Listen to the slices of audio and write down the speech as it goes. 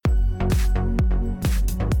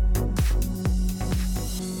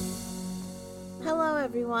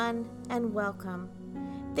everyone, and welcome.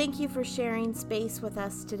 Thank you for sharing space with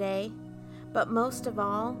us today, but most of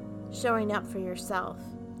all, showing up for yourself.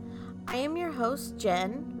 I am your host,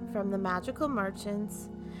 Jen, from the Magical Merchants,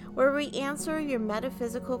 where we answer your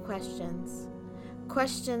metaphysical questions.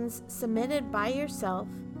 Questions submitted by yourself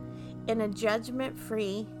in a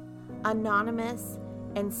judgment-free, anonymous,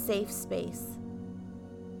 and safe space.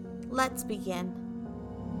 Let's begin.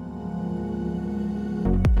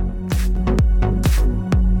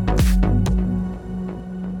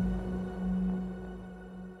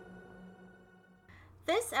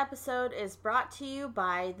 This episode is brought to you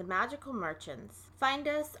by the Magical Merchants. Find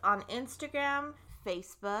us on Instagram,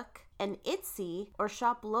 Facebook, and Etsy, or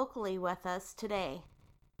shop locally with us today.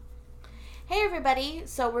 Hey everybody,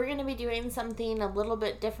 so we're going to be doing something a little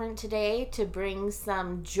bit different today to bring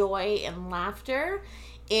some joy and laughter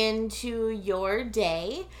into your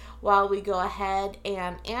day while we go ahead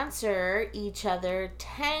and answer each other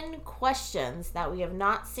 10 questions that we have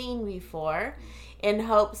not seen before in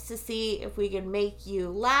hopes to see if we can make you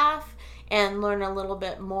laugh and learn a little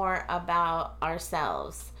bit more about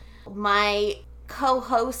ourselves. My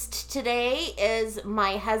co-host today is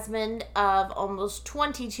my husband of almost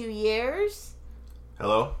 22 years.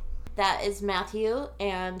 Hello. That is Matthew,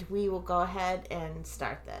 and we will go ahead and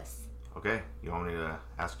start this. Okay, you want me to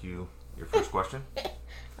ask you your first question?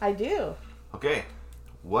 I do. Okay,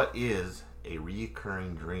 what is a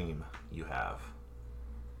recurring dream you have?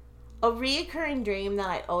 A reoccurring dream that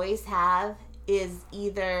I always have is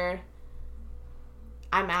either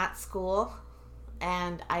I'm at school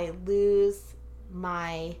and I lose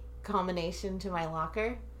my combination to my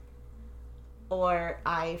locker, or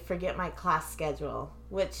I forget my class schedule,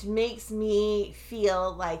 which makes me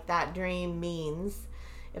feel like that dream means,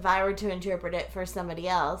 if I were to interpret it for somebody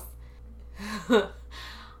else,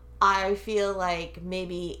 I feel like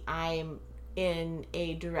maybe I'm in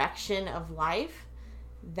a direction of life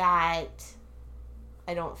that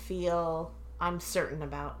I don't feel I'm certain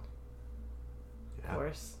about. Yeah.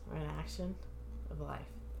 Course or an action of life.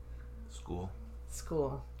 School.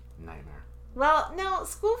 Nightmare. Well, no,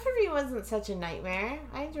 school for me wasn't such a nightmare.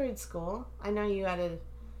 I enjoyed school. I know you had a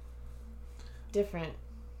different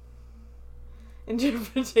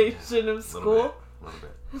interpretation of school. A little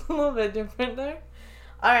bit. A little bit different there.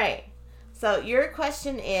 All right. So your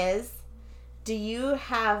question is, do you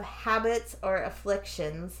have habits or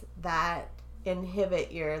afflictions that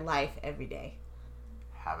inhibit your life every day?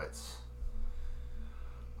 Habits.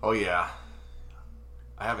 Oh, yeah.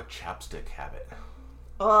 I have a chapstick habit.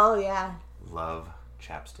 Oh, yeah. Love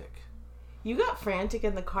chapstick. You got frantic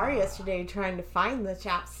in the car yesterday trying to find the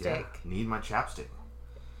chapstick. Yeah, need my chapstick.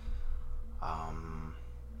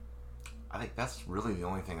 I think that's really the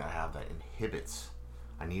only thing I have that inhibits.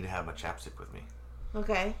 I need to have my chapstick with me.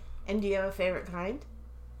 Okay. And do you have a favorite kind?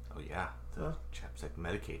 Oh, yeah. The chapstick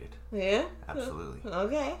medicated. Yeah? Absolutely.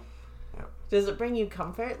 Okay. Yep. Does it bring you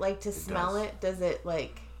comfort? Like to It smell does. it? Does it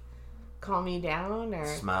like calm you down or?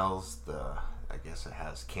 Smells I guess it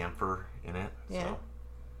has camphor in it. Yeah. So,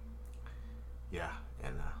 yeah.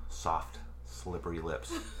 And soft, slippery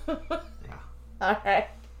lips. Yeah. All right.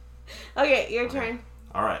 Okay, your turn.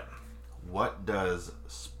 All right. What does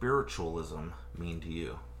spiritualism mean to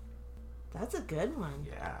you? That's a good one.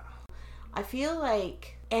 Yeah. I feel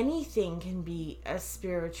like anything can be a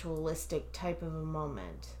spiritualistic type of a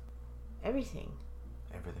moment. Everything.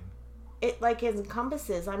 Everything. It like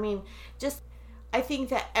encompasses. I mean, just I think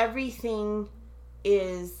that everything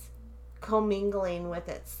is commingling with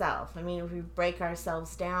itself. I mean, if we break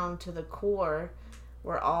ourselves down to the core,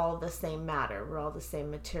 we're all the same matter. We're all the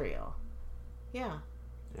same material. Yeah.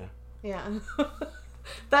 Yeah. Yeah.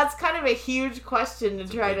 That's kind of a huge question to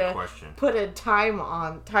try to put a time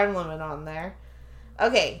limit on there.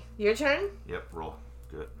 Okay, your turn? Yep, roll.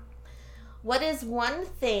 Good. What is one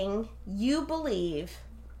thing you believe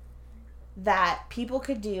that people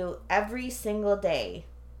could do every single day?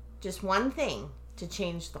 Just one thing to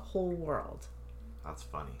change the whole world. That's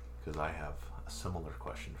funny, because I have a similar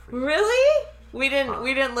question for you. Really? We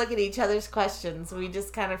didn't look at each other's questions. We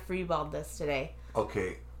just kind of freeballed this today.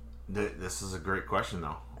 Okay. This is a great question,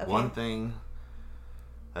 though. Okay. One thing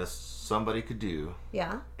that somebody could do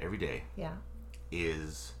every day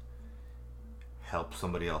is help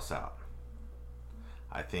somebody else out.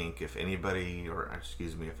 I think if everybody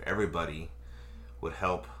would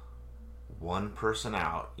help one person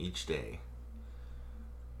out each day,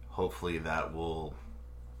 hopefully that will,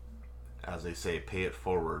 as they say, pay it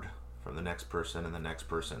forward from the next person and the next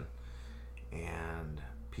person. And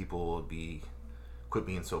people will quit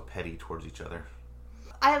being so petty towards each other.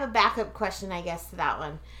 I have a backup question, I guess, to that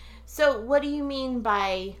one. So what do you mean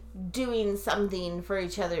by doing something for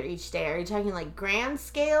each other each day? Are you talking like grand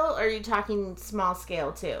scale, or are you talking small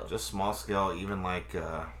scale too? Just small scale, even like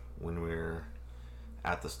when we were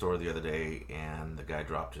at the store the other day and the guy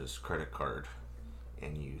dropped his credit card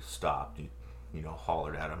and you stopped, you know,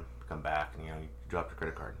 hollered at him, come back, and you dropped your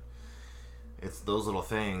credit card. It's those little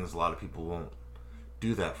things. A lot of people won't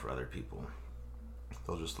do that for other people.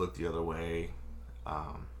 They'll just look the other way.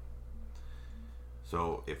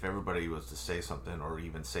 So if everybody was to say something, or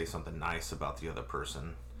even say something nice about the other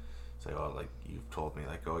person, say, oh, like you've told me,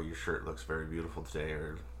 like, oh, your shirt looks very beautiful today,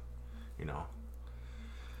 or, you know,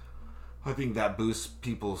 I think that boosts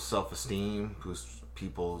people's self-esteem, boosts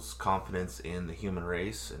people's confidence in the human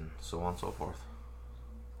race, and so on and so forth.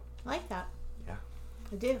 I like that. Yeah.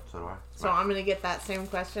 I do. So do I. So I'm going to get that same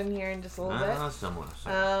question here in just a little bit. Similar.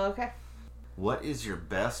 Okay. What is your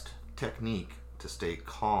best technique to stay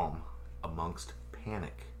calm amongst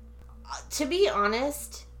panic? To be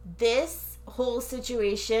honest, this whole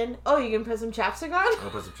situation... Oh, you can put some chapstick on?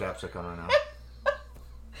 I'll put some chapstick on right now.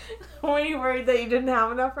 Were you worried that you didn't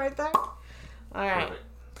have enough right there? All right. Perfect.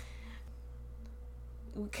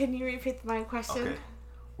 Can you repeat my question? Okay.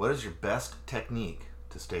 What is your best technique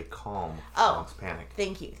to stay calm amongst panic?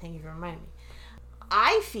 Thank you. Thank you for reminding me.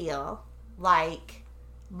 I feel like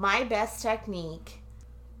my best technique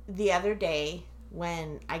the other day,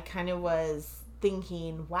 when I kind of was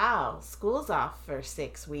thinking, wow, school's off for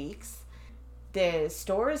 6 weeks. The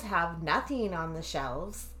stores have nothing on the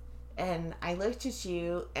shelves. And I looked at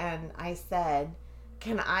you and I said,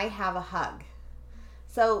 can I have a hug?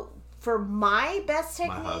 So for my best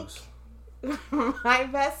technique, my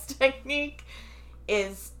best technique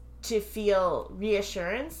is to feel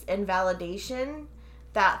reassurance and validation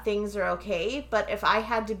that things are okay. But if I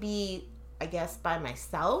had to be, I guess, by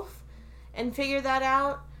myself and figure that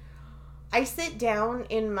out, I sit down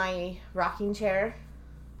in my rocking chair.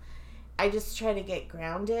 I just try to get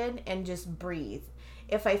grounded and just breathe.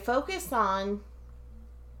 If I focus on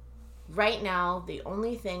right now, the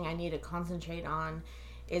only thing I need to concentrate on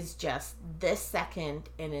is just this second.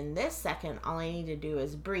 And in this second, all I need to do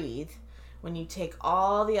is breathe. When you take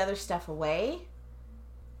all the other stuff away,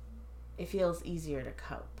 it feels easier to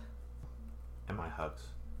cope. And my hugs.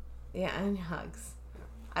 Yeah, and hugs.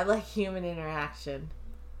 I like human interaction.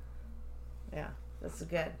 Yeah, that's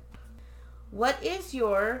good. What is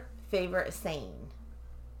your favorite saying?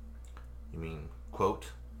 You mean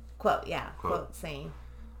quote? Quote, yeah. Quote saying.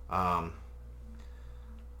 I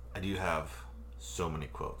do have so many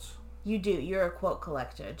quotes. You do. You're a quote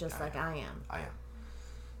collector, just like I am. I am.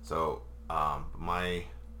 So, my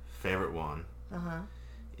favorite one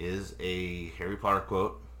is a Harry Potter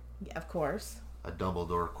quote. Of course. A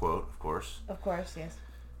Dumbledore quote, of course. Of course, yes.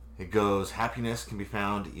 It goes, happiness can be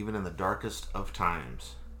found even in the darkest of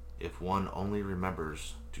times if one only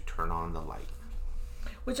remembers to turn on the light.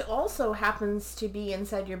 Which also happens to be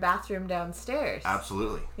inside your bathroom downstairs.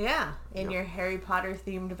 Absolutely. Yeah, in your Harry Potter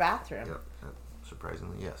themed bathroom. Yep.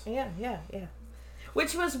 Surprisingly, yes. Yeah.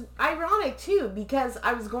 Which was ironic too, because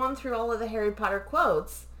I was going through all of the Harry Potter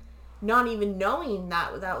quotes, not even knowing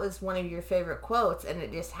that that was one of your favorite quotes, and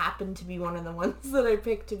it just happened to be one of the ones that I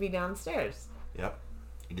picked to be downstairs. Yep.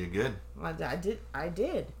 You did good. Well, I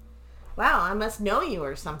did. Wow, I must know you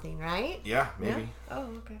or something, right? Yeah, maybe. Yeah? Oh,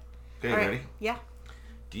 okay. Okay, ready? Yeah.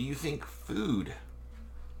 Do you think food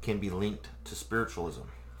can be linked to spiritualism?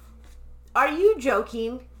 Are you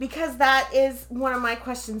joking? Because that is one of my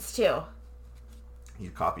questions too. You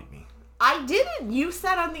copied me. I didn't. You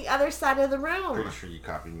sat on the other side of the room. Pretty sure you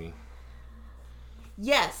copied me.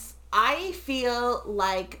 Yes, I feel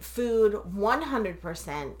like food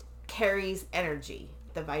 100% carries energy.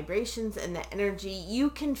 The vibrations and the energy. You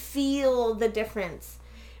can feel the difference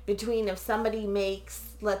between if somebody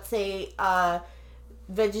makes, let's say,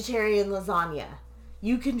 vegetarian lasagna.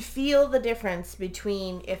 You can feel the difference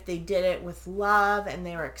between if they did it with love and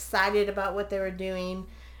they were excited about what they were doing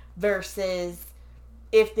versus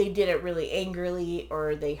if they did it really angrily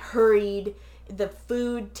or they hurried. The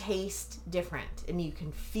food tastes different and you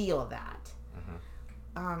can feel that.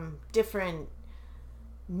 Different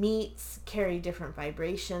meats carry different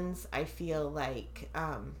vibrations. I feel like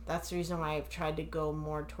that's the reason why I've tried to go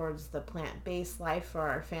more towards the plant-based life for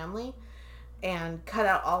our family and cut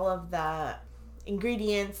out all of the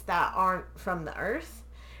ingredients that aren't from the earth,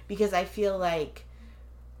 because I feel like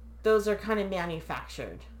those are kind of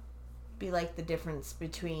manufactured. Be like the difference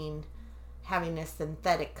between having a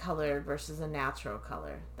synthetic color versus a natural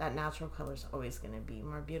color. That natural color is always going to be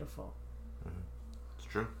more beautiful. It's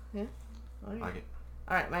true. Yeah. All right. Like it.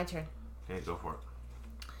 All right, my turn. Okay, go for it.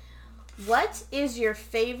 What is your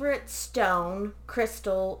favorite stone,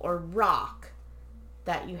 crystal, or rock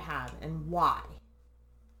that you have, and why?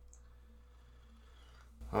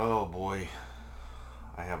 Oh boy,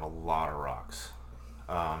 I have a lot of rocks.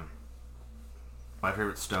 My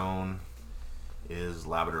favorite stone is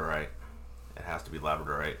labradorite. It has to be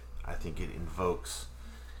labradorite. I think it invokes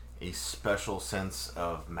a special sense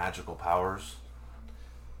of magical powers.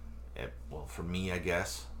 Well, for me, I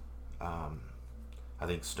guess. I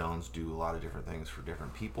think stones do a lot of different things for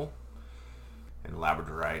different people. And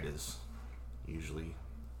labradorite is usually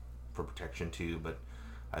for protection too, but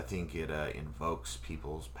I think it invokes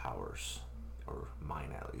people's powers, or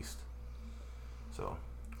mine at least. So,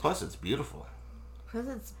 plus it's beautiful. Plus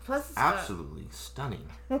it's Absolutely stunning.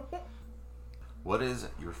 What is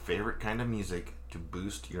your favorite kind of music to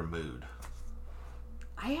boost your mood?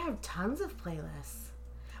 I have tons of playlists.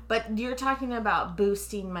 But you're talking about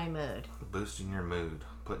boosting my mood. Boosting your mood.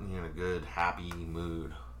 Putting you in a good, happy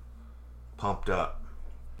mood. Pumped up.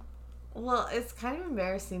 Well, it's kind of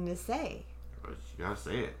embarrassing to say. But you gotta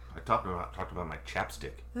say it. I talked about my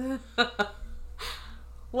chapstick.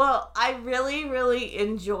 Well, I really, really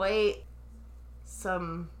enjoy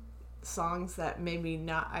some songs that maybe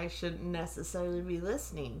not I shouldn't necessarily be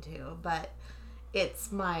listening to, but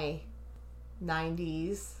it's my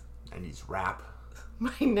 90s. 90s rap. My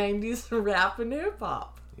 90s rap and hip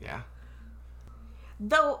hop. Yeah.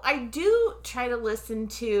 Though I do try to listen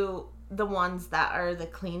to the ones that are the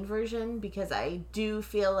clean version, because I do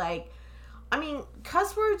feel like, I mean,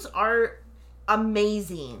 cuss words are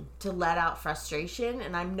amazing to let out frustration,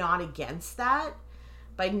 and I'm not against that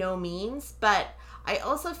by no means, but I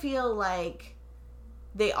also feel like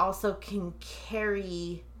they also can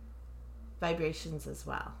carry vibrations as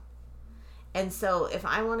well. And so if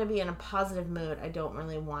I want to be in a positive mood, I don't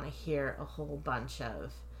really want to hear a whole bunch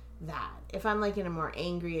of that. If I'm like in a more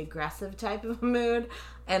angry, aggressive type of mood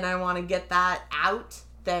and I want to get that out,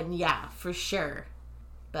 then yeah, for sure.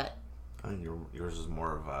 But I think yours is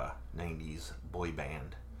more of a 90s boy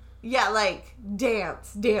band. Yeah, like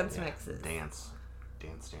dance mixes. Dance,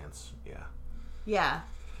 yeah. Yeah,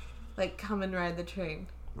 like Come and Ride the Train.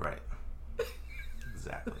 Right.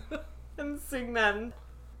 Exactly. And sing them.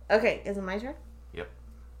 Okay, is it my turn? Yep.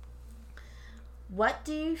 What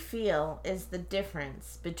do you feel is the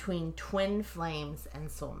difference between twin flames and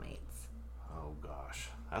soulmates? Oh gosh,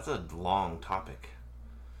 that's a long topic.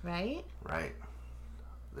 Right? Right.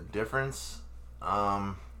 The difference,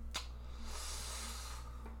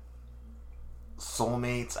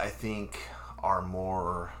 soulmates, I think, are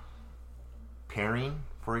more pairing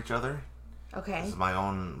for each other. Okay. This is my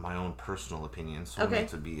own personal opinion.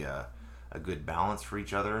 Soulmates would be a good balance for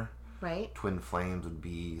each other. Right. Twin flames would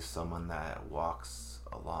be someone that walks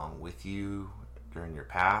along with you during your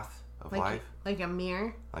path of life. Like a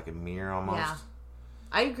mirror? Like a mirror almost. Yeah.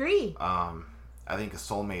 I agree. I think a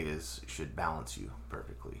soulmate should balance you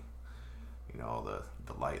perfectly. You know,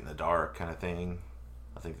 the light and the dark kind of thing.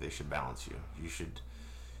 I think they should balance you.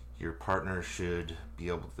 Your partner should be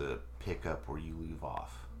able to pick up where you leave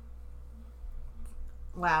off.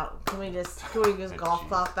 Wow. Can we just golf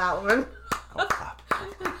clap that one? Golf clap.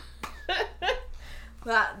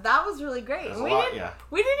 That was really great.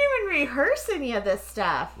 We didn't even rehearse any of this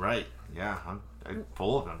stuff. Right. Yeah. I'm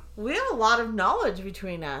full of them. We have a lot of knowledge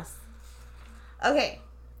between us. Okay.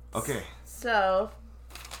 So,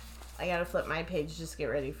 I gotta flip my page. Just get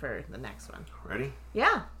ready for the next one. Ready?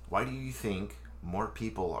 Yeah. Why do you think more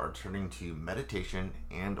people are turning to meditation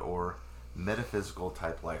and or metaphysical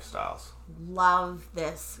type lifestyles? Love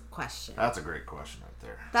this question. That's a great question right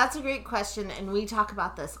there. That's a great question, and we talk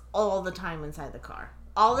about this all the time inside the car.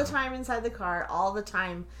 All the time inside the car, all the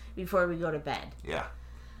time before we go to bed. Yeah.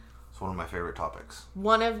 It's one of my favorite topics.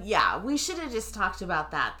 We should have just talked about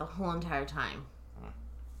that the whole entire time.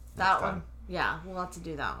 That one. Yeah, we'll have to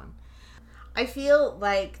do that one. I feel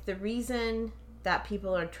like the reason that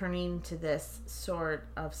people are turning to this sort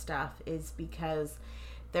of stuff is because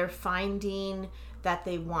they're finding that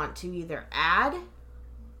they want to either add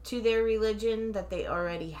to their religion that they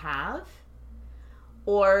already have,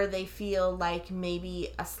 or they feel like maybe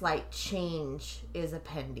a slight change is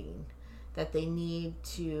pending, that they need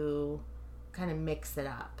to kind of mix it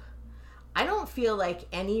up. I don't feel like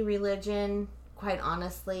any religion, quite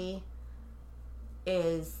honestly,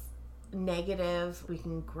 is negative. We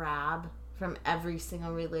can grab from every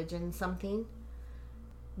single religion something.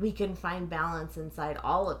 We can find balance inside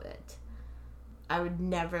all of it. I would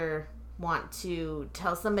never want to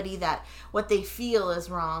tell somebody that what they feel is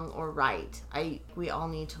wrong or right. We all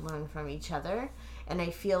need to learn from each other, and I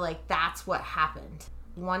feel like that's what happened.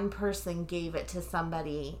 one person gave it to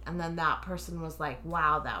somebody and then that person was like,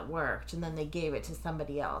 wow, that worked. And then they gave it to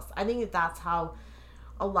somebody else. I think that that's how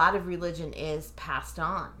a lot of religion is passed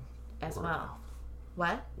on as Word well. of mouth.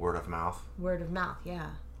 What? Word of mouth. Word of mouth, yeah.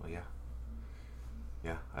 Well, yeah.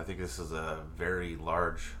 Yeah, I think this is a very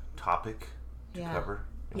large topic to cover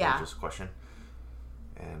in religious question.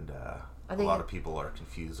 And a lot of people are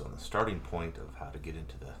confused on the starting point of how to get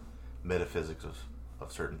into the metaphysics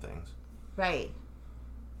of certain things. Right.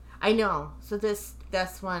 I know. So this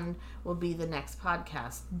one will be the next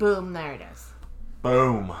podcast. Boom, there it is.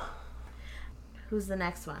 Boom. Who's the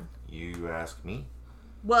next one? You ask me.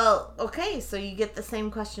 Well, okay, so you get the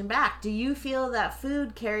same question back. Do you feel that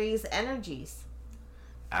food carries energies?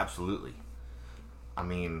 Absolutely. I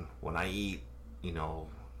mean, when I eat,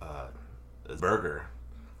 a burger,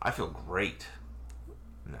 I feel great.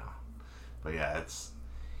 No. But yeah,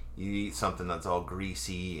 you eat something that's all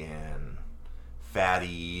greasy and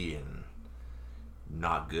fatty and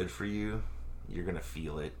not good for you, you're going to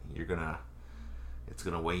feel it. It's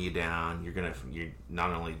going to weigh you down. You're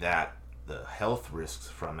not only that, the health risks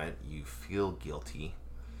from it, you feel guilty.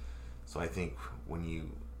 So I think when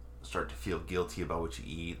you start to feel guilty about what you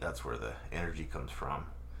eat, that's where the energy comes from.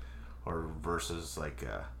 Or versus like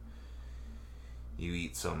you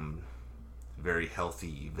eat some very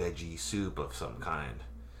healthy veggie soup of some kind.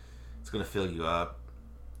 It's going to fill you up.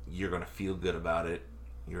 You're going to feel good about it.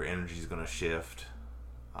 Your energy is going to shift.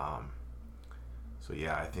 So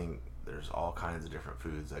yeah, I think there's all kinds of different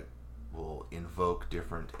foods that will invoke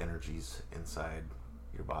different energies inside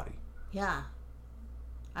your body. Yeah.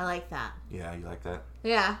 I like that. Yeah, you like that?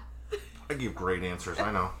 Yeah. I give great answers,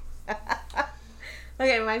 I know.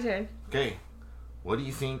 Okay, my turn. Okay. What do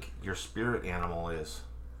you think your spirit animal is?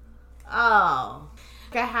 Oh.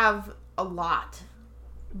 I have a lot.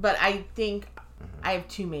 But I think I have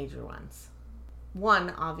two major ones. One,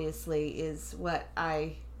 obviously, is what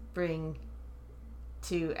I bring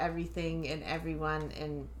to everything and everyone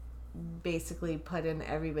and basically put in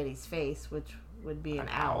everybody's face, which would be an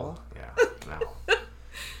owl. Yeah, an owl.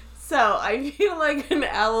 So I feel like an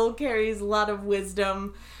owl carries a lot of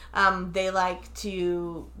wisdom. They like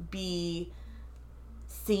to be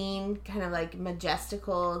seen, kind of like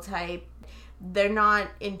majestical type. They're not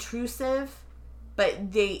intrusive,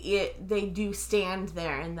 but they do stand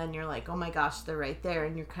there, and then you're like, oh my gosh, they're right there,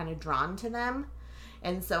 and you're kind of drawn to them.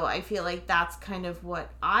 And so I feel like that's kind of what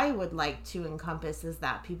I would like to encompass, is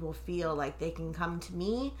that people feel like they can come to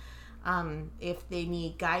me if they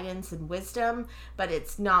need guidance and wisdom, but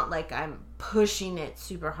it's not like I'm pushing it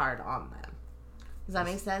super hard on them. Does that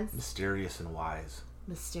make sense? Mysterious and wise.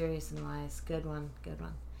 Mysterious and wise. Good one. Good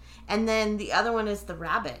one. And then the other one is the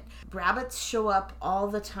rabbit. Rabbits show up all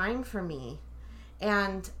the time for me.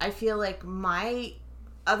 And I feel like my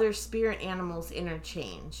other spirit animals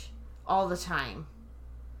interchange all the time.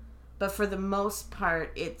 But for the most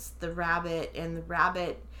part, it's the rabbit, and the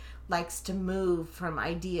rabbit likes to move from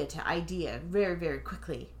idea to idea very, very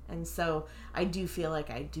quickly. And so I do feel like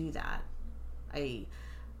I do that. I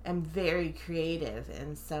am very creative,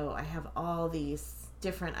 and so I have all these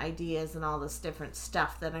different ideas and all this different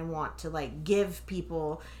stuff that I want to like give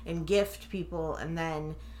people and gift people, and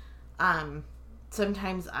then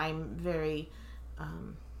sometimes I'm very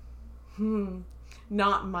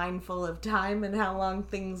not mindful of time and how long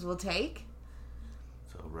things will take.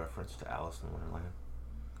 So reference to Alice in Wonderland.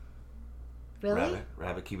 Really?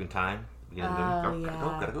 Rabbit keeping time. Oh,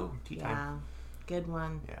 yeah. Gotta go. Tea time. Good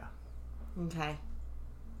one. Yeah. Okay.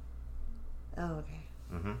 Oh, okay.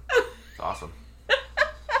 Mm-hmm. It's awesome.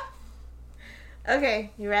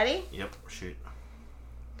 Okay, you ready? Yep, shoot.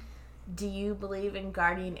 Do you believe in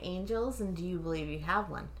guardian angels, and do you believe you have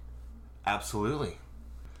one? Absolutely.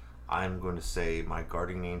 I'm going to say my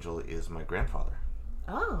guardian angel is my grandfather.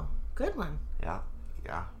 Oh, good one. Yeah.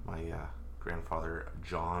 My grandfather,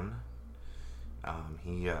 John. I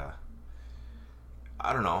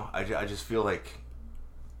don't know. I just feel like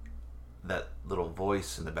that little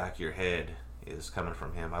voice in the back of your head is coming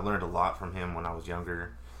from him. I learned a lot from him when I was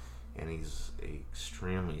younger, and he's an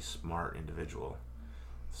extremely smart individual.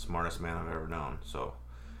 Smartest man I've ever known. So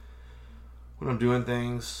when I'm doing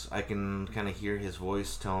things, I can kind of hear his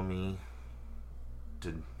voice telling me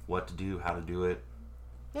what to do, how to do it.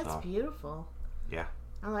 That's beautiful. Yeah.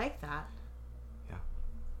 I like that.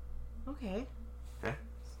 Yeah. Okay.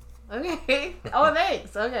 Okay. Oh,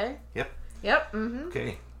 thanks. Okay. Yep. Mm-hmm.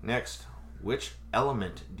 Okay. Next, which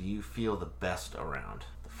element do you feel the best around?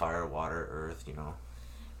 The fire, water, earth,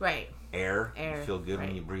 Right. Air. Air. You feel good right.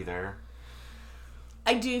 when you breathe air?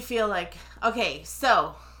 I do feel like, okay,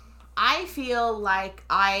 so I feel like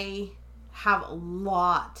I have a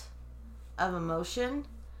lot of emotion.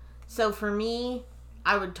 So for me,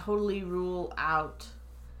 I would totally rule out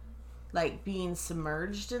like being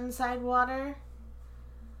submerged inside water.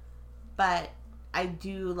 But I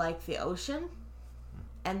do like the ocean.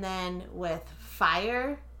 And then with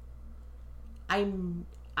fire, I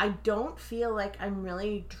don't feel like I'm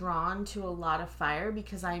really drawn to a lot of fire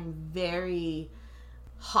because I'm very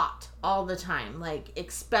hot all the time. Like,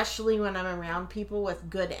 especially when I'm around people with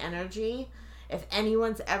good energy. If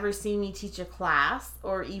anyone's ever seen me teach a class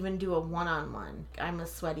or even do a one-on-one, I'm a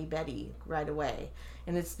sweaty Betty right away.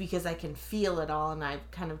 And it's because I can feel it all and I've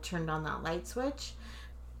kind of turned on that light switch.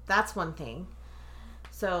 That's one thing.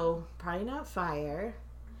 So, probably not fire.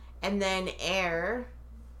 And then air.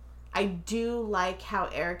 I do like how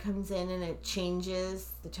air comes in and it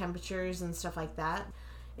changes the temperatures and stuff like that.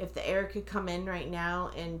 If the air could come in right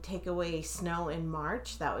now and take away snow in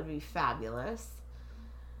March, that would be fabulous.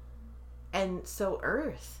 And so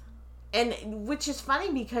earth. And which is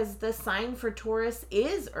funny because the sign for Taurus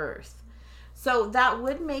is earth. So that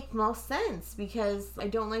would make most sense because I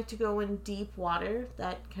don't like to go in deep water.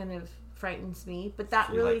 That kind of frightens me. But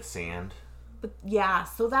that really like sand. But yeah,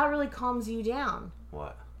 so that really calms you down.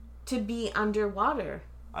 What? To be underwater.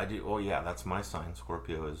 I do. Oh yeah, that's my sign.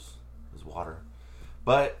 Scorpio is water.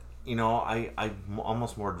 But you know, I'm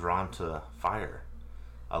almost more drawn to fire.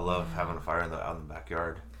 I love having a fire out in the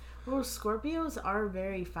backyard. Well, Scorpios are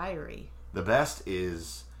very fiery. The best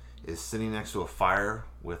is sitting next to a fire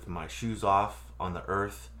with my shoes off on the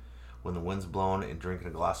earth when the wind's blowing and drinking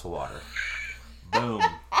a glass of water. Boom.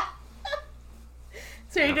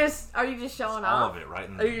 So are you just showing off? All of it, right?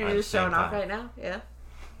 Are you just showing off right now? Yeah.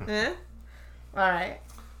 Yeah. All right.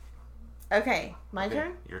 Okay, my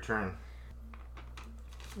turn. Your turn.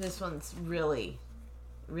 This one's really,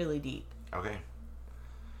 really deep. Okay.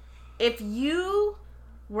 If you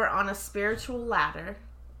were on a spiritual ladder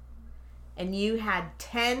and you had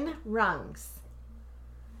 10 rungs,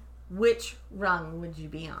 which rung would you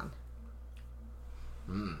be on?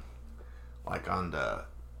 Like on the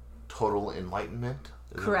total enlightenment?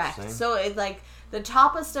 Correct. So it's like the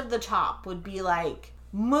toppest of the top would be like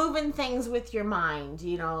moving things with your mind,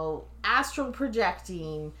 you know, astral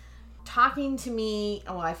projecting, talking to me.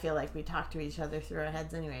 Oh, I feel like we talk to each other through our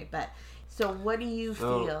heads anyway. But so what do you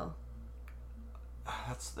feel?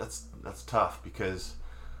 That's tough because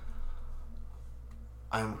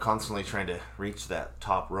I'm constantly trying to reach that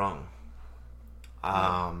top rung.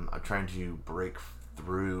 I'm trying to break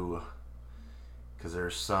through because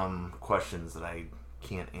there's some questions that I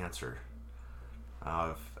can't answer.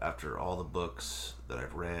 After all the books that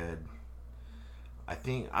I've read, I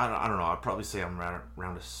think I don't know. I'd probably say I'm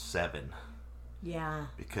around a 7. Yeah.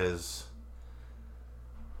 Because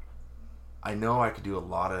I know I could do a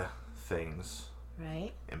lot of things.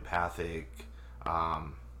 Right. Empathic. I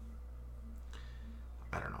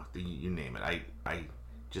don't know. You name it. I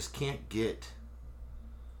just can't get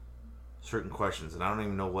certain questions, and I don't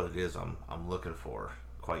even know what it is I'm looking for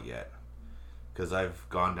quite yet. Because I've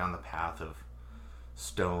gone down the path of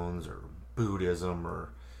stones or Buddhism or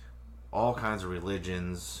all kinds of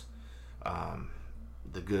religions,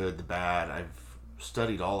 the good, the bad. I've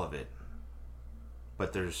studied all of it,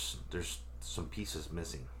 but there's some pieces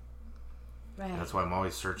missing. Right. And that's why I'm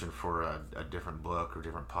always searching for a different book or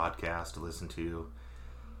different podcast to listen to.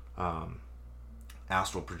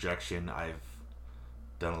 Astral projection, I've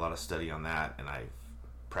done a lot of study on that, and I've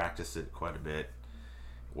practiced it quite a bit,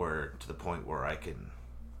 where to the point where I can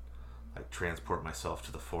like transport myself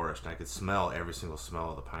to the forest and I could smell every single smell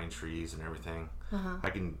of the pine trees and everything. I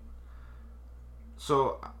can.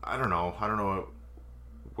 So I don't know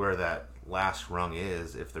where that last rung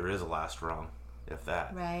is, if there is a last rung, if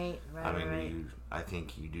that. Right. I mean, I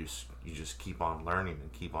think you just keep on learning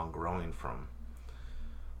and keep on growing from.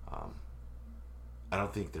 I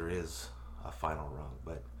don't think there is a final rung,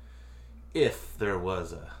 but if there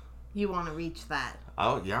was a. You want to reach that?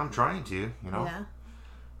 Oh yeah, I'm trying to. You know. Yeah.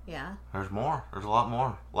 Yeah. There's more. There's a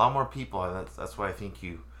lot more people. That's why I think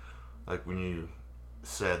you, like when you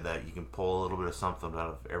said that you can pull a little bit of something out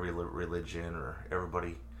of every religion, or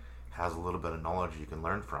everybody has a little bit of knowledge you can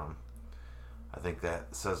learn from. I think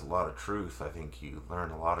that says a lot of truth. I think you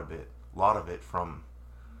learn a lot of it from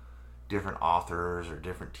different authors or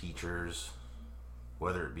different teachers,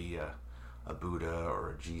 whether it be a Buddha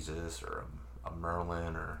or a Jesus or a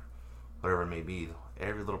Merlin or whatever it may be.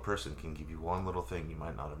 Every little person can give you one little thing you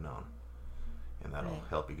might not have known, and that'll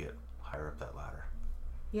help you get higher up that ladder.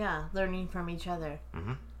 Yeah, learning from each other.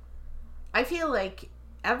 Mm-hmm. I feel like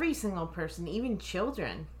every single person, even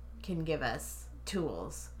children, can give us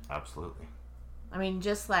tools. Absolutely. I mean,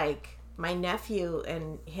 just like my nephew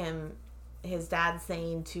and him his dad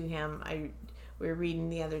saying to him, we were reading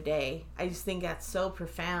the other day, I just think that's so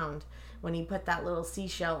profound when he put that little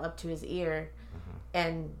seashell up to his ear.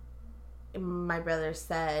 And my brother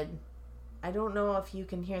said, I don't know if you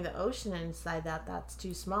can hear the ocean inside that's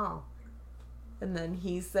too small. And then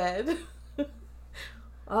he said,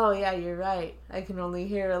 oh yeah, you're right, I can only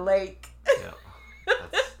hear a lake. Yeah,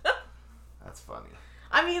 that's funny.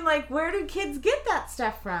 I mean, like, where do kids get that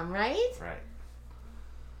stuff from, right? Right.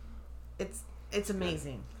 It's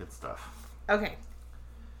amazing. Good stuff. Okay,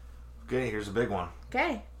 here's a big one.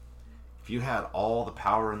 Okay. If you had all the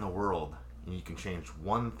power in the world and you can change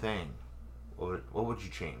one thing, what would you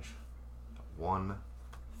change? One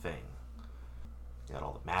thing. You had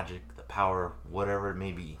all the magic, the power, whatever it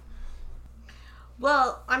may be.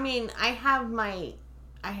 Well, I mean, I have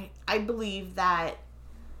I believe that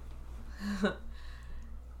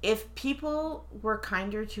if people were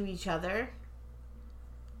kinder to each other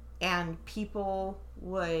and people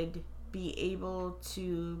would be able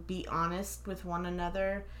to be honest with one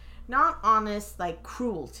another, not honest like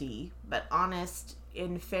cruelty, but honest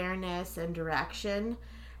in fairness and direction,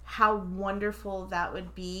 how wonderful that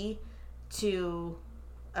would be to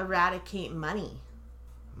eradicate money.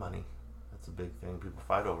 Money. That's a big thing people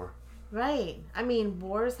fight over. Right. I mean,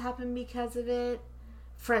 wars happen because of it.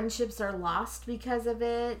 Friendships are lost because of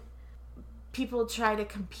it. People try to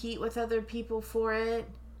compete with other people for it.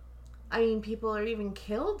 I mean, people are even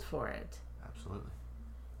killed for it. Absolutely.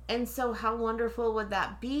 And so how wonderful would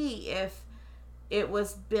that be if it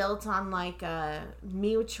was built on like a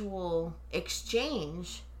mutual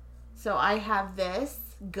exchange? So I have this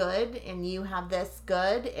good and you have this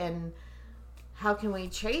good, and how can we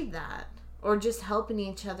trade that? Or just helping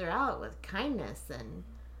each other out with kindness.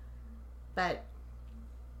 But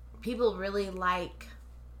people really like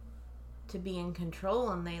to be in control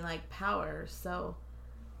and they like power, so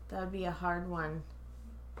that would be a hard one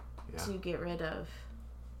to get rid of.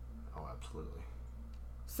 Oh, absolutely.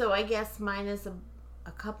 So I guess mine is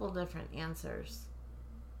a couple different answers.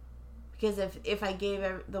 Because if I gave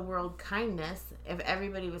the world kindness, if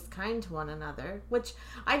everybody was kind to one another, which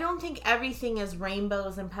I don't think everything is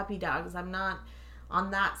rainbows and puppy dogs. I'm not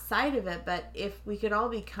on that side of it. But if we could all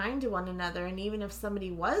be kind to one another, and even if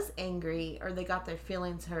somebody was angry or they got their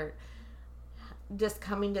feelings hurt, just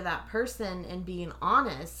coming to that person and being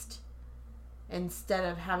honest instead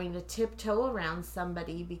of having to tiptoe around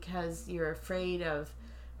somebody because you're afraid of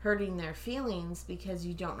hurting their feelings because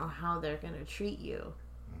you don't know how they're going to treat you.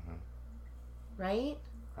 Right?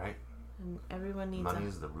 Right. And everyone needs money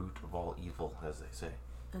is the root of all evil, as they say.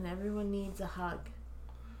 And everyone needs a hug.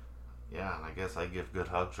 Yeah, and I guess I give good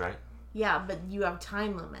hugs, right? Yeah, but you have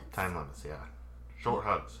time limits. Time limits, yeah. Short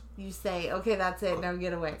hugs. You say, okay, that's it, now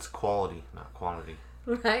get away. It's quality, not quantity.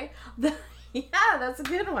 Right? Yeah, that's a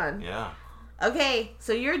good one. Yeah. Okay,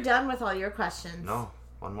 so you're done with all your questions. No,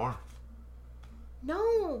 one more.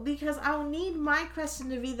 No, because I'll need my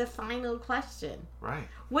question to be the final question. Right.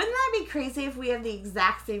 Wouldn't that be crazy if we had the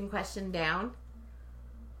exact same question down?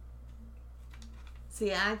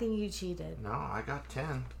 See, I think you cheated. No, I got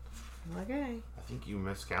 10. Okay. I think you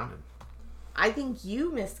miscounted. I think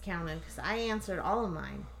you miscounted because I answered all of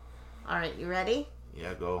mine. All right, you ready?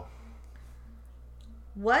 Yeah, go.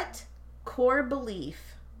 What core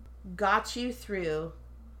belief got you through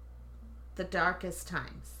the darkest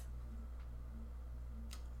times?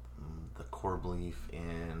 The core belief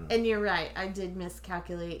in... And you're right, I did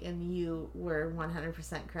miscalculate and you were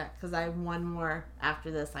 100% correct because I have one more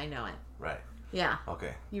after this, I know it. Right. Yeah.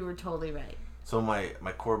 Okay. You were totally right. So my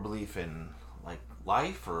core belief in like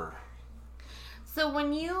life, or... So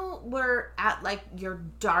when you were at like your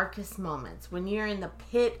darkest moments, when you're in the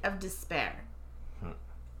pit of despair,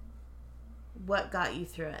 what got you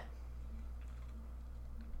through it?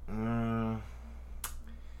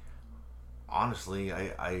 Honestly,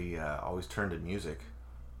 I always turn to music.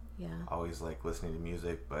 Yeah. Always like listening to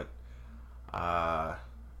music, but I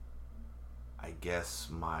guess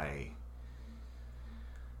my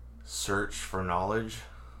search for knowledge,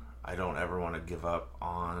 I don't ever want to give up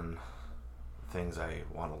on things I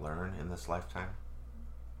want to learn in this lifetime.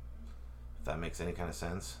 If that makes any kind of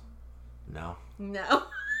sense. No. No.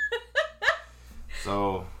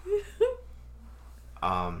 So,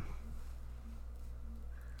 I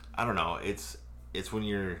don't know. It's when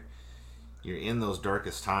you're in those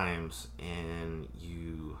darkest times and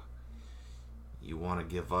you want to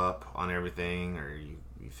give up on everything, or you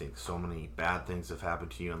think so many bad things have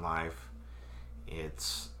happened to you in life.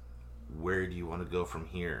 It's where do you want to go from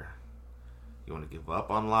here? You want to give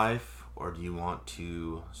up on life, or do you want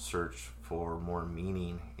to search for more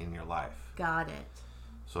meaning in your life? Got it.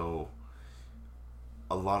 So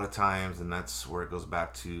a lot of times, and that's where it goes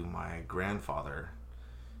back to my grandfather,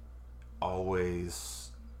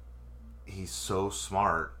 always, he's so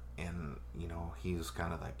smart, and, he was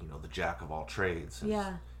kind of like, the jack of all trades. His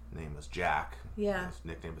name was Jack. Yeah. His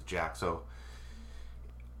nickname was Jack. So,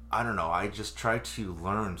 I don't know, I just try to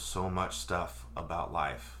learn so much stuff about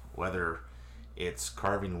life, whether it's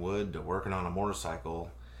carving wood to working on a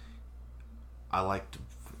motorcycle. I want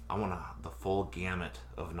the full gamut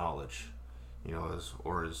of knowledge, as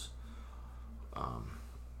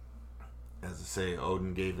I say,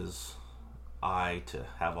 Odin gave his eye to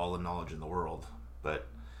have all the knowledge in the world, but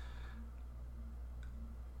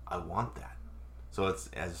I want that. So it's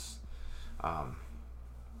as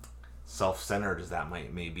self-centered as that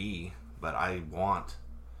may be, but I want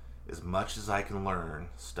as much as I can learn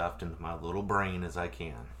stuffed into my little brain as I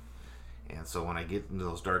can. And so when I get into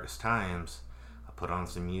those darkest times, I put on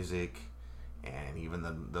some music, and even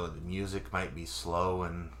though the music might be slow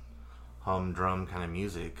and humdrum kind of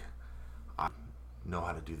music, I know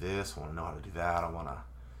how to do this, I want to know how to do that,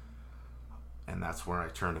 and that's where I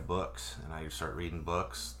turn to books, and I start reading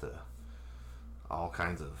books, all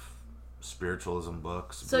kinds of spiritualism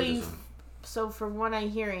books, Buddhism. So from what I'm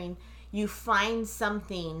hearing, you find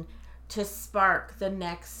something to spark the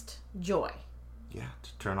next joy. Yeah,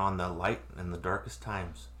 to turn on the light in the darkest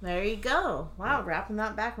times. There you go. Wow, yeah. Wrapping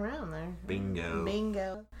that back around there.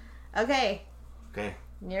 Bingo. Okay.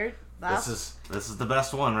 This is the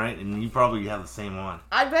best one, right? And you probably have the same one.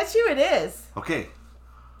 I bet you it is. Okay.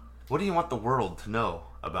 What do you want the world to know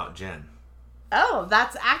about Jen? Oh,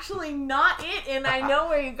 that's actually not it, and I know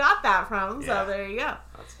where you got that from, so there you go.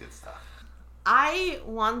 That's good stuff. I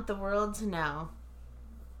want the world to know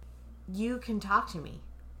you can talk to me.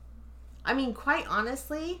 I mean, quite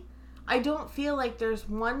honestly, I don't feel like there's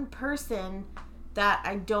one person that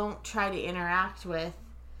I don't try to interact with,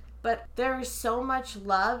 but there is so much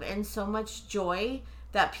love and so much joy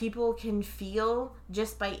that people can feel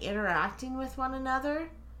just by interacting with one another,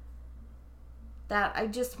 that I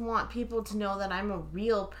just want people to know that I'm a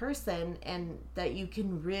real person and that you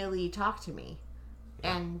can really talk to me.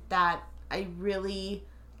 Yeah. And that I really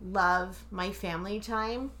love my family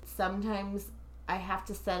time. Sometimes I have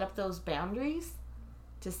to set up those boundaries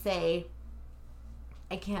to say,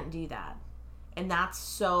 I can't do that. And that's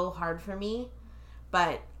so hard for me.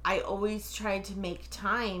 But I always try to make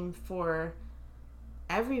time for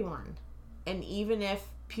everyone. And even if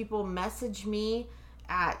people message me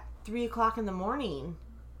at 3 o'clock in the morning,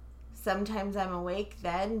 sometimes I'm awake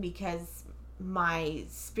then because my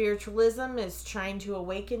spiritualism is trying to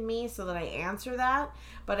awaken me so that I answer that.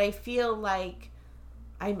 But I feel like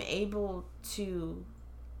I'm able to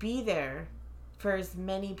be there for as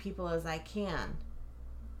many people as I can.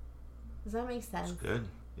 Does that make sense? That's good.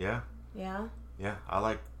 Yeah. Yeah? Yeah. I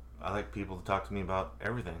like people to talk to me about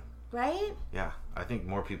everything. Right? Yeah. I think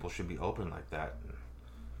more people should be open like that.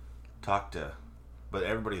 But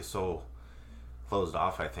everybody is so closed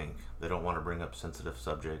off, I think. They don't want to bring up sensitive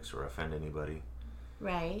subjects or offend anybody.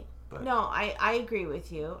 Right. But no, I agree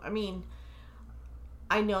with you. I mean,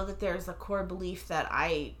 I know that there's a core belief that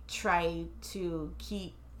I try to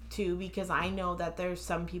keep to, because I know that there's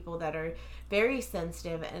some people that are very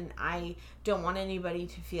sensitive, and I don't want anybody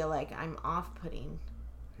to feel like I'm off-putting.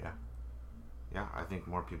 Yeah. Yeah, I think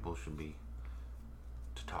more people should be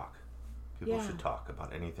to talk. People should talk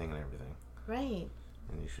about anything and everything. Right.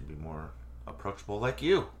 And you should be more approachable like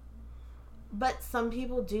you. But some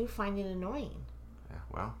people do find it annoying. Yeah,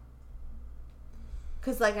 well.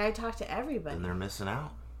 Because, like, I talk to everybody. And they're missing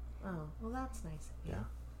out. Oh, well, that's nice. Yeah.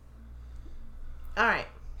 All right.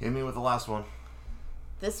 Hit me with the last one.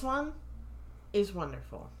 This one is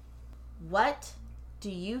wonderful. What do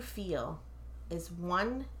you feel is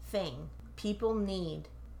one thing people need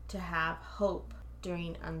to have hope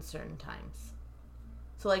during uncertain times?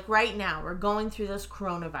 So, like, right now, we're going through this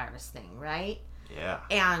coronavirus thing, right? Yeah.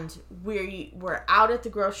 And we're out at the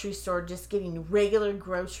grocery store just getting regular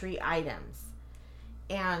grocery items.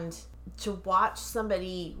 And to watch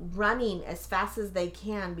somebody running as fast as they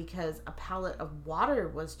can because a pallet of water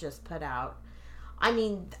was just put out, I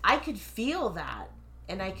mean, I could feel that.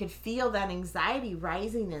 And I could feel that anxiety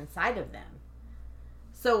rising inside of them.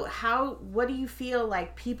 So what do you feel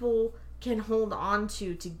like people can hold on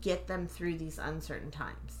to get them through these uncertain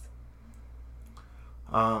times?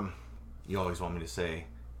 You always want me to say,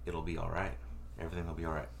 it'll be all right. Everything will be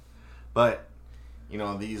all right. But,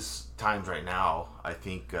 these times right now, I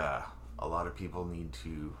think a lot of people need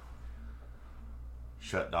to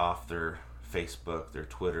shut off their Facebook, their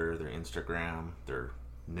Twitter, their Instagram, their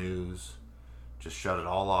news. Just shut it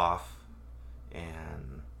all off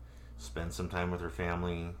and spend some time with their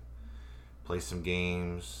family. play some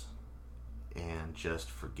games, and just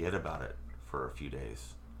forget about it for a few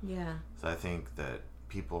days. Yeah. So I think that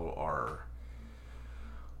people are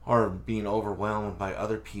being overwhelmed by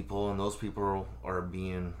other people, and those people are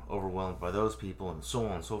being overwhelmed by those people, and so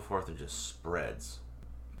on and so forth. It just spreads.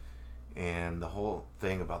 And the whole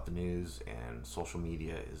thing about the news and social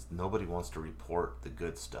media is nobody wants to report the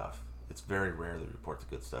good stuff. It's very rare they report the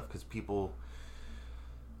good stuff because people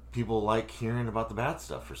like hearing about the bad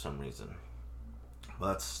stuff for some reason.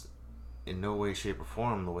 Well, that's in no way, shape, or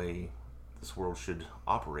form the way this world should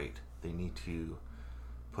operate. They need to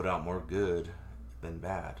put out more good than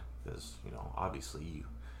bad, because obviously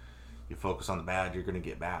you focus on the bad, you're going to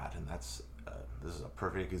get bad, and this is a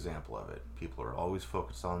perfect example of it. People are always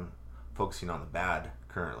focusing on the bad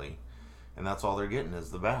currently, and that's all they're getting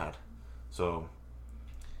is the bad. So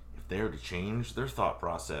if they were to change their thought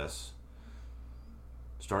process,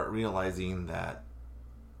 start realizing that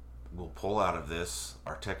we'll pull out of this,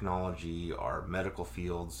 our technology, our medical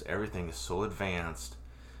fields, everything is so advanced,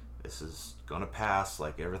 this is going to pass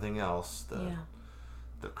like everything else. The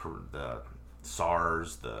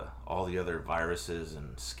SARS, all the other viruses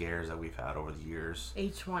and scares that we've had over the years.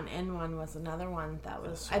 H1N1 was another one that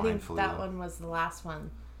was. Swine I think flu. that one was the last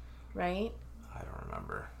one, right? I don't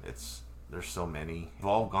remember. There's so many. We've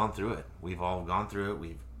all gone through it. We've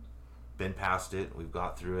We've been past it. We've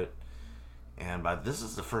got through it. And this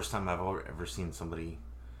is the first time I've ever seen somebody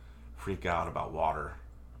freak out about water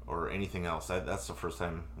or anything else. That's the first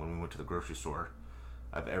time when we went to the grocery store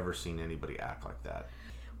I've ever seen anybody act like that.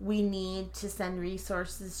 We need to send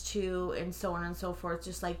resources to, and so on and so forth,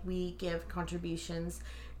 just like we give contributions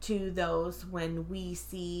to those when we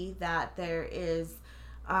see that there is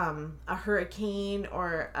a hurricane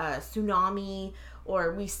or a tsunami,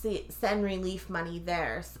 or we send relief money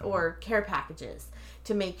there, or care packages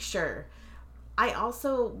to make sure. I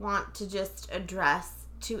also want to just address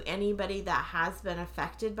to anybody that has been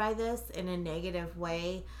affected by this in a negative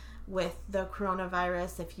way with the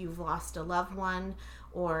coronavirus, if you've lost a loved one,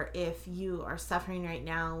 or if you are suffering right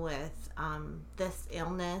now with this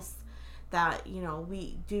illness, that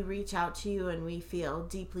we do reach out to you, and we feel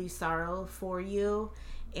deeply sorrow for you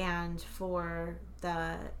and for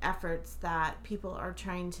the efforts that people are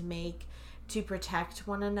trying to make to protect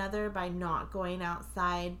one another by not going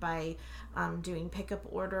outside, by doing pickup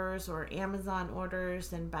orders or Amazon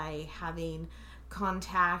orders, and by having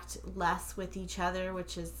contact less with each other,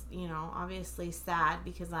 which is obviously sad,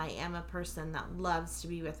 because I am a person that loves to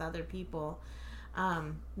be with other people.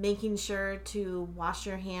 Making sure to wash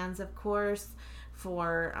your hands, of course,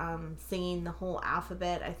 for singing the whole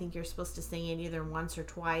alphabet. I think you're supposed to sing it either once or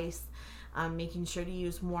twice. Making sure to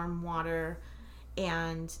use warm water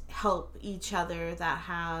and help each other that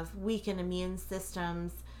have weakened immune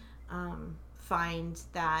systems find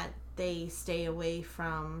that they stay away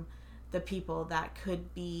from the people that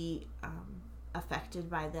could be affected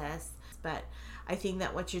by this. But I think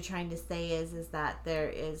that what you're trying to say is that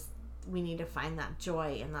we need to find that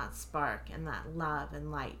joy and that spark and that love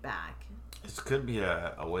and light back. This could be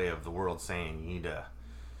a way of the world saying you need to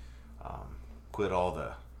quit all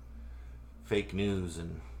the fake news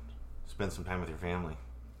and spend some time with your family.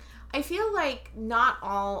 I feel like not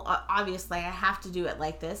all, obviously I have to do it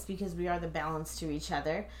like this because we are the balance to each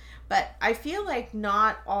other, but I feel like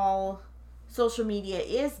not all social media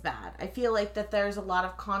is bad. I feel like that there's a lot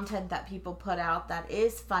of content that people put out that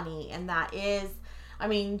is funny, and that is,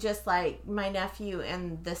 just like my nephew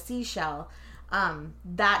and the seashell,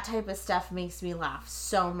 that type of stuff makes me laugh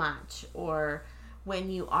so much. Or when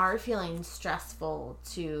you are feeling stressful,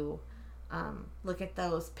 to look at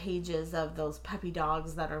those pages of those puppy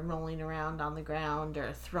dogs that are rolling around on the ground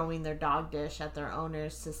or throwing their dog dish at their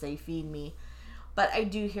owners to say, feed me. But I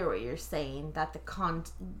do hear what you're saying, that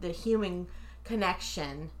the human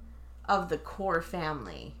connection of the core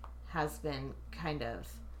family has been kind of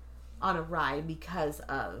on a ride because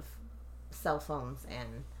of cell phones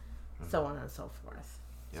and so on and so forth.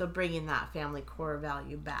 Yep. So bringing that family core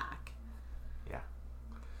value back. Yeah.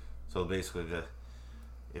 So basically,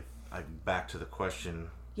 back to the question.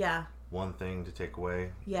 Yeah. One thing to take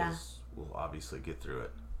away. Yeah. Is we'll obviously get through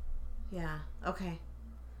it. Yeah. Okay.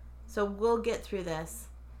 So we'll get through this.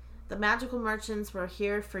 The Magical Merchants, we're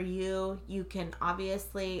here for you. You can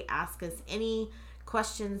obviously ask us any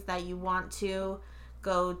questions that you want to.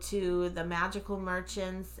 Go to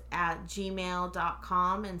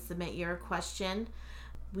themagicalmerchants@gmail.com and submit your question.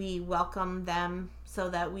 We welcome them so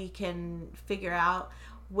that we can figure out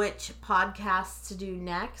which podcasts to do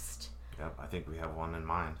next. Yep, I think we have one in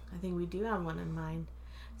mind. I think we do have one in mind.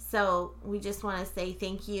 So we just want to say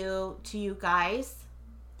thank you to you guys.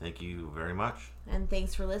 Thank you very much. And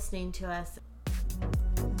thanks for listening to us.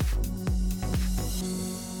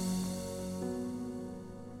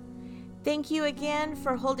 Thank you again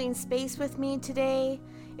for holding space with me today.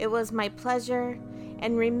 It was my pleasure.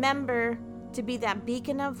 And remember to be that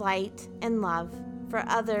beacon of light and love for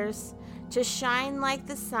others, to shine like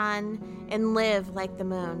the sun and live like the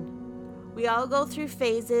moon. We all go through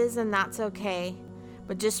phases, and that's okay.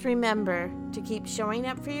 But just remember to keep showing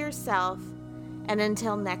up for yourself. And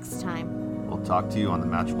until next time. We'll talk to you on the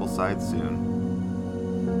magical side soon.